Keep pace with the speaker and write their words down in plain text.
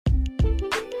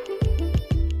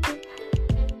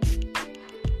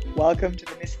Welcome to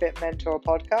the Misfit Mentor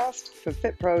podcast for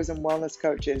fit pros and wellness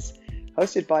coaches,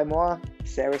 hosted by moi,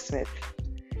 Sarah Smith.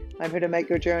 I'm here to make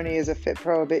your journey as a fit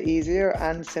pro a bit easier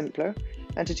and simpler,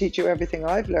 and to teach you everything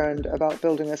I've learned about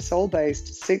building a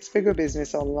soul-based six-figure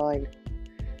business online.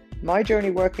 My journey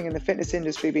working in the fitness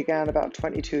industry began about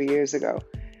 22 years ago,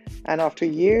 and after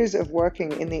years of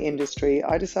working in the industry,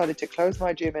 I decided to close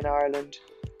my gym in Ireland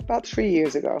about 3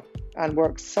 years ago and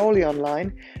work solely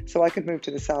online so I could move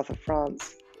to the south of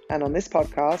France. And on this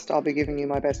podcast, I'll be giving you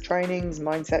my best trainings,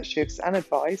 mindset shifts, and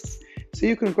advice so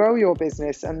you can grow your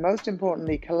business and, most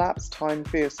importantly, collapse time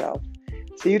for yourself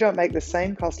so you don't make the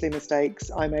same costly mistakes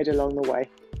I made along the way.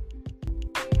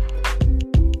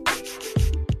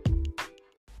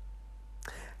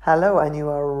 Hello, and you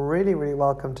are really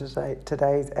welcome to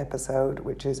today's episode,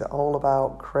 which is all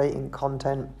about creating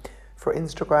content for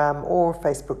Instagram or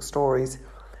Facebook stories.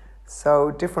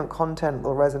 So different content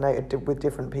will resonate with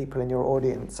different people in your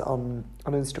audience on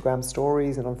Instagram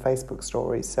stories and on Facebook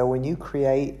stories. So when you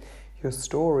create your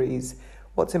stories,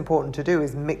 what's important to do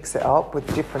is mix it up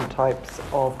with different types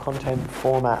of content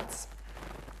formats.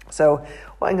 So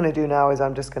what I'm going to do now is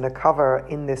I'm just going to cover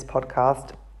in this podcast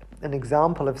an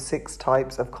example of 6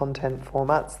 types of content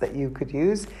formats that you could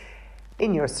use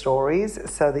in your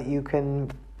stories so that you can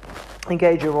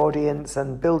engage your audience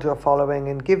and build your following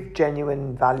and give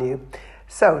genuine value.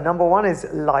 So number 1 is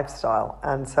lifestyle.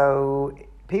 And so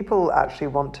people actually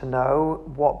want to know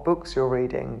what books you're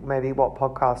reading, maybe what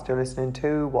podcast you're listening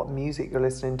to, what music you're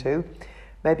listening to.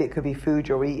 Maybe it could be food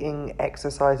you're eating,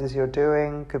 exercises you're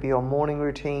doing, could be your morning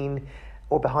routine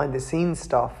or behind the scenes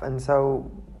stuff. And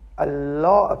so a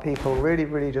lot of people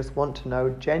really just want to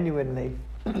know genuinely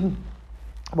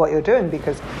what you're doing,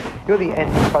 because you're the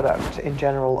end product in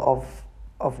general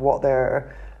of what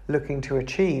they're looking to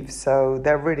achieve. So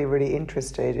they're really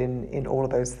interested in all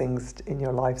of those things in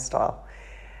your lifestyle.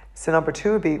 So number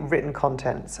 2 would be written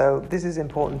content. So this is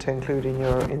important to include in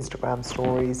your Instagram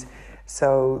stories.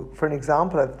 So for an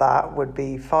example of that would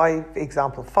be 5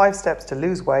 steps to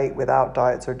lose weight without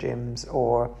diets or gyms,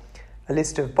 or a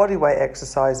list of bodyweight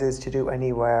exercises to do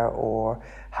anywhere, or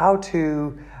how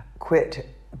to quit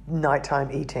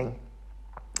nighttime eating.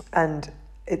 And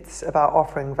it's about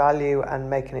offering value and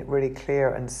making it really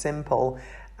clear and simple,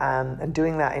 and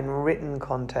doing that in written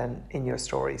content in your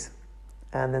stories.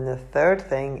 And then the third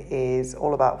thing is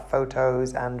all about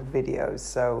photos and videos.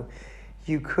 So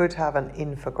you could have an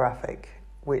infographic,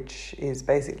 which is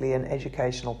basically an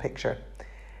educational picture.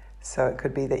 So it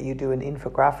could be that you do an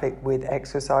infographic with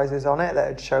exercises on it that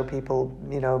would show people,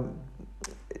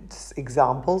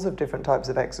 examples of different types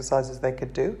of exercises they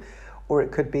could do. Or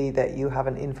it could be that you have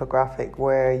an infographic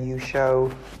where you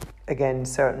show, again,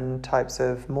 certain types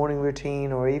of morning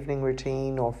routine or evening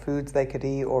routine, or foods they could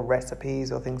eat, or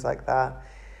recipes or things like that.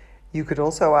 You could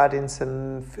also add in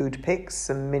some food pics,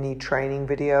 some mini training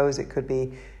videos. It could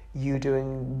be you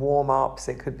doing warm-ups.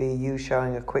 It could be you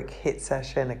showing a quick HIIT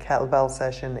session, a kettlebell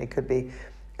session. It could be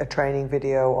a training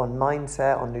video on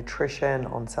mindset, on nutrition,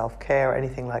 on self-care,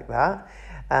 anything like that.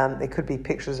 It could be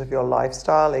pictures of your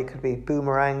lifestyle. It could be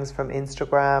boomerangs from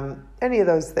Instagram. Any of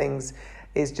those things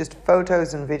is just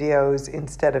photos and videos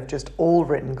instead of just all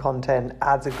written content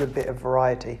adds a good bit of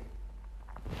variety.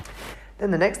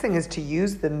 Then the next thing is to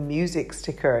use the music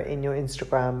sticker in your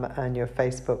Instagram and your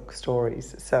Facebook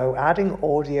stories. So adding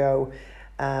audio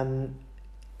to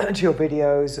your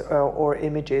videos or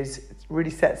images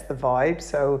really sets the vibe.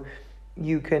 So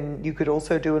you could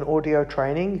also do an audio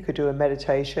training. You could do a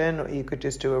meditation, or you could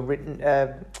just do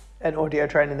an audio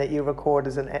training that you record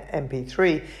as an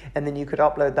MP3, and then you could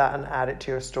upload that and add it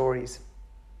to your stories.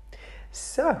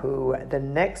 So the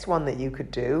next one that you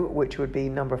could do, which would be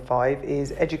number 5,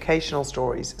 is educational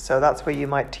stories. So that's where you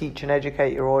might teach and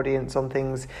educate your audience on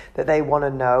things that they want to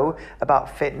know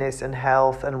about fitness and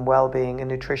health and well-being and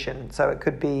nutrition. So it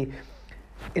could be,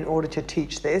 in order to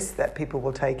teach this, that people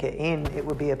will take it in, it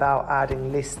would be about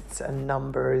adding lists and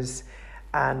numbers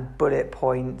and bullet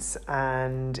points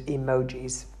and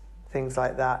emojis, things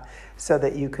like that, so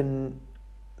that you can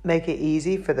make it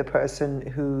easy for the person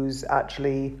who's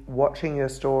actually watching your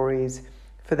stories,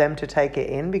 for them to take it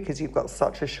in, because you've got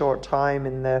such a short time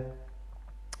in the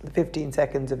 15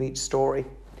 seconds of each story.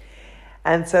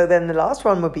 And so then the last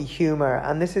one would be humor.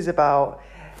 And this is about,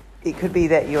 it could be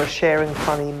that you're sharing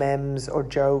funny memes or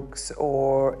jokes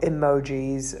or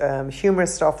emojis,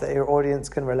 humorous stuff that your audience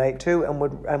can relate to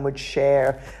and would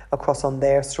share across on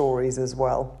their stories as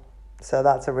well. So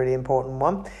that's a really important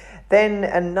one. Then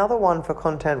another one for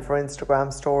content for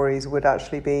Instagram stories would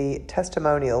actually be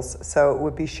testimonials. So it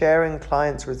would be sharing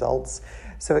clients' results.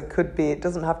 So it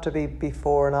doesn't have to be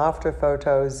before and after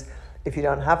photos. If you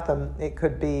don't have them, it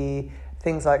could be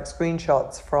things like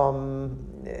screenshots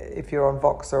from, if you're on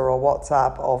Voxer or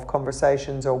WhatsApp, of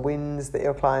conversations or wins that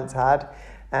your clients had.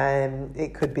 And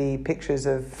it could be pictures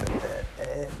of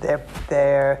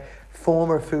their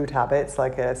former food habits,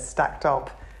 like a stacked up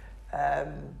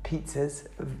pizzas,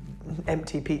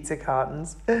 empty pizza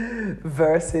cartons,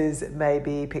 versus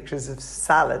maybe pictures of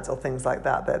salads or things like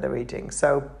that they're eating.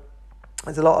 So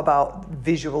there's a lot about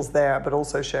visuals there, but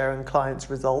also sharing clients'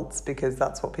 results, because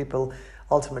that's what people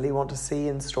ultimately want to see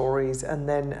in stories. And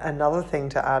then another thing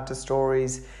to add to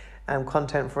stories,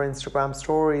 content for Instagram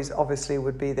stories, obviously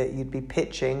would be that you'd be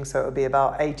pitching. So it would be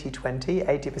about 80-20,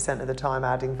 80% of the time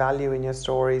adding value in your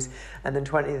stories, and then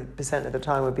 20% of the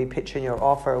time would be pitching your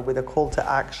offer with a call to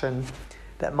action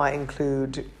that might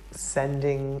include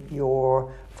sending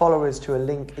your followers to a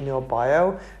link in your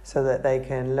bio so that they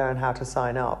can learn how to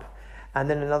sign up. And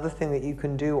then another thing that you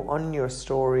can do on your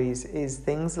stories is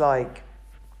things like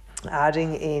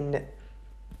adding in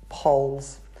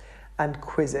polls and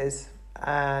quizzes,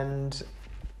 and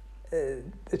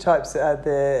the types,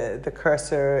 the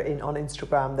cursor on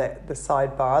Instagram, that the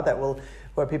sidebar that will,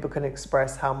 where people can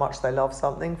express how much they love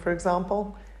something, for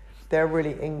example. They're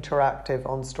really interactive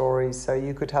on stories. So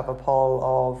you could have a poll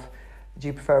of, do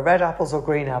you prefer red apples or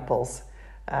green apples?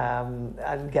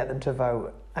 And get them to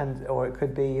vote. Or it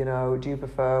could be, do you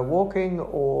prefer walking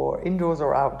or indoors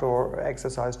or outdoor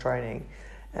exercise training?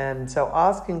 And so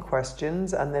asking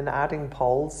questions and then adding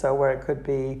polls. So where it could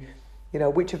be,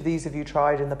 which of these have you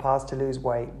tried in the past to lose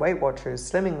weight? Weight Watchers,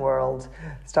 Slimming World,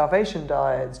 starvation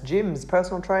diets, gyms,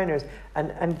 personal trainers,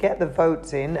 and get the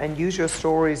votes in, and use your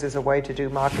stories as a way to do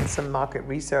some market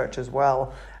research as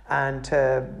well, and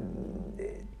to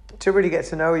really get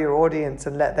to know your audience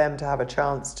and let them to have a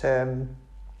chance to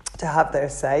have their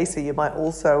say. So you might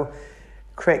also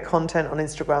create content on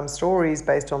Instagram stories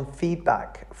based on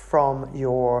feedback from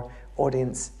your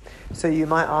audience. So you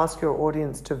might ask your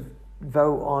audience to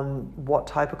vote on what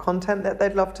type of content that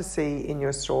they'd love to see in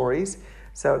your stories.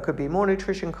 So it could be more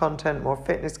nutrition content, more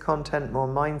fitness content, more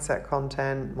mindset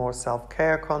content, more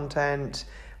self-care content,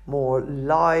 more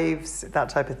lives, that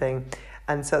type of thing.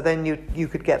 And so then you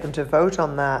could get them to vote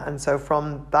on that. And so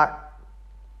from that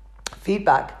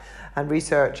feedback and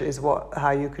research is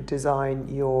how you could design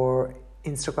your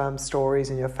Instagram stories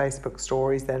and your Facebook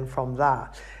stories then from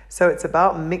that. So it's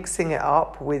about mixing it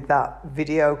up with that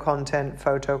video content,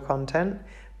 photo content,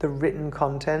 the written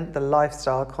content, the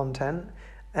lifestyle content,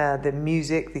 the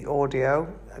music, the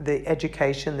audio, the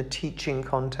education, the teaching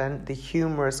content, the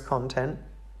humorous content,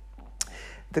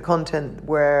 the content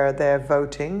where they're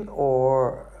voting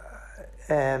or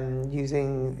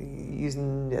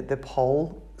using the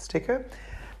poll sticker.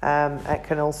 It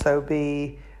can also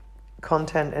be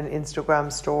content and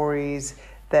Instagram stories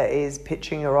that is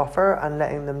pitching your offer and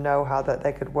letting them know how that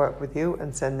they could work with you,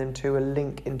 and send them to a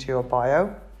link into your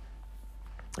bio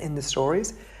in the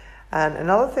stories. And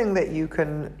another thing that you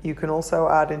can also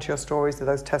add into your stories are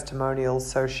those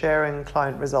testimonials. So sharing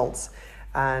client results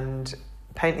and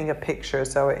painting a picture,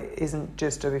 so it isn't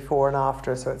just a before and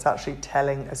after, so it's actually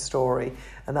telling a story,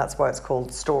 and that's why it's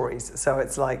called stories. So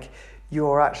it's like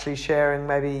you're actually sharing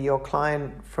maybe your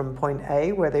client from point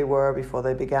A, where they were before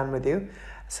they began with you,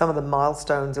 some of the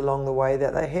milestones along the way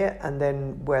that they hit, and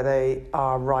then where they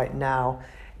are right now.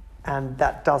 And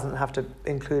that doesn't have to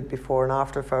include before and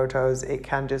after photos. It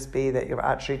can just be that you're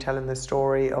actually telling the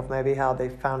story of maybe how they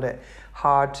found it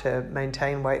hard to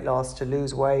maintain weight loss, to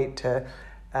lose weight, to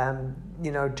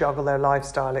juggle their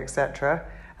lifestyle, etc.,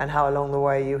 and how along the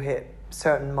way you hit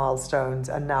certain milestones,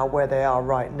 and now where they are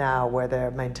right now, where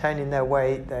they're maintaining their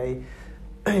weight, they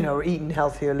are eating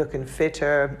healthier, looking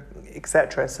fitter,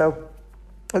 etc. So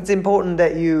it's important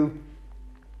that you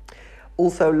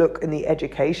also look in the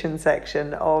education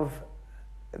section of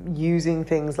using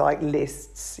things like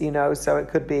lists, so it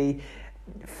could be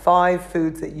 5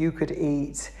 foods that you could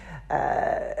eat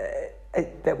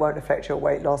that won't affect your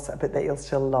weight loss, but that you'll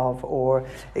still love. Or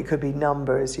it could be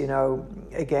numbers,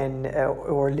 again,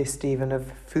 or a list even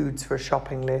of foods for a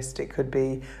shopping list. It could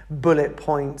be bullet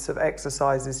points of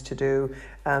exercises to do.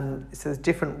 So there's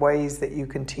different ways that you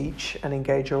can teach and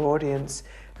engage your audience.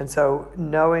 And so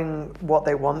knowing what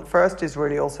they want first is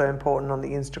really also important on the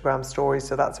Instagram stories.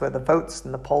 So that's where the votes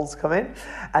and the polls come in,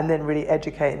 and then really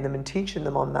educating them and teaching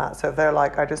them on that. So if they're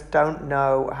like, I just don't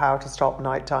know how to stop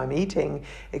nighttime eating,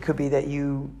 it could be that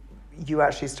you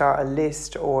actually start a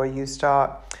list, or you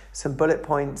start some bullet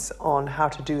points on how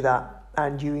to do that,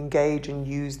 and you engage and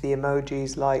use the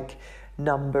emojis like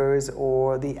numbers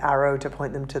or the arrow to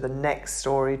point them to the next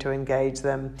story to engage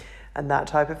them, and that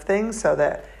type of thing, so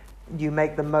that you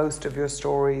make the most of your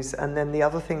stories. And then the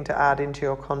other thing to add into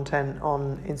your content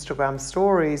on Instagram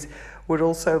stories would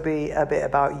also be a bit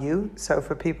about you. So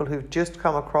for people who've just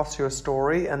come across your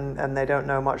story and they don't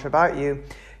know much about you,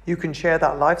 you can share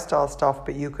that lifestyle stuff,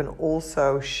 but you can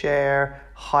also share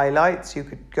highlights. You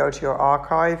could go to your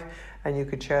archive and you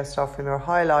could share stuff from your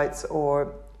highlights,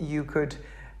 or you could,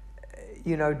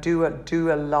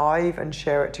 do a live and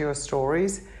share it to your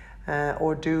stories,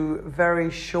 or do very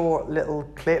short little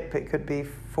clip. It could be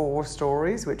 4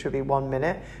 stories, which would be 1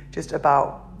 minute, just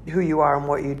about who you are and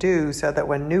what you do, so that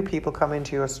when new people come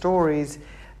into your stories,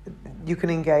 you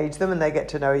can engage them and they get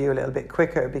to know you a little bit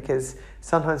quicker, because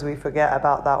sometimes we forget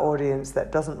about that audience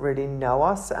that doesn't really know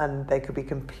us, and they could be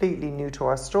completely new to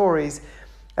our stories,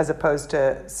 as opposed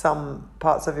to some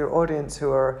parts of your audience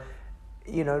who are,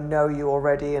 know you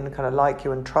already and kind of like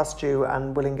you and trust you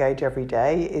and will engage every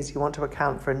day. Is you want to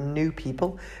account for new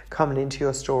people coming into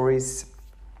your stories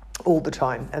all the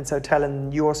time, and so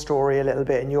telling your story a little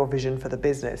bit and your vision for the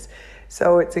business.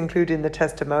 So it's including the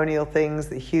testimonial things,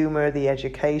 the humor, the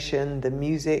education, the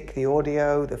music, the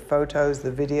audio, the photos,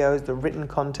 the videos, the written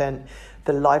content,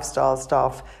 the lifestyle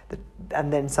stuff,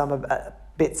 and then some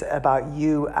bits about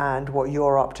you and what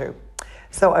you're up to.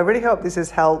 So I really hope this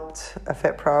has helped a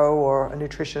Fit Pro or a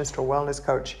nutritionist or wellness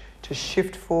coach to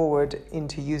shift forward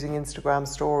into using Instagram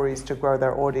stories to grow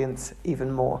their audience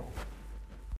even more.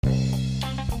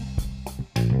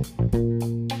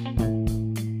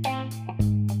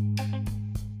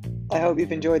 I hope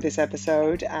you've enjoyed this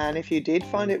episode, and if you did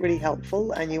find it really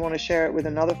helpful and you want to share it with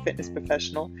another fitness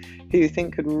professional who you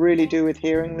think could really do with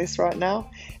hearing this right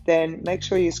now, then make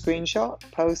sure you screenshot,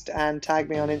 post and tag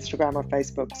me on Instagram or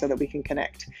Facebook so that we can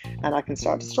connect and I can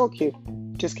start to stalk you.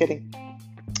 Just kidding.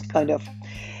 Kind of.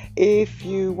 If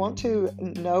you want to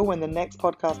know when the next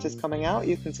podcast is coming out,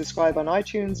 you can subscribe on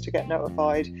iTunes to get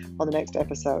notified on the next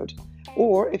episode.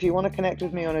 Or if you want to connect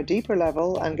with me on a deeper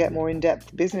level and get more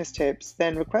in-depth business tips,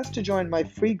 then request to join my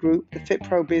free group, the Fit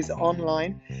Pro Biz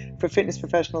Online, for fitness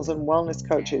professionals and wellness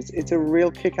coaches. It's a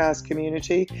real kick-ass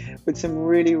community with some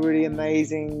really, really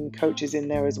amazing coaches in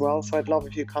there as well. So I'd love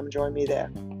if you come join me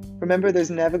there. Remember, there's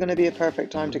never going to be a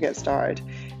perfect time to get started.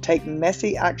 Take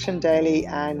messy action daily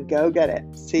and go get it.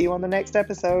 See you on the next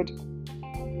episode.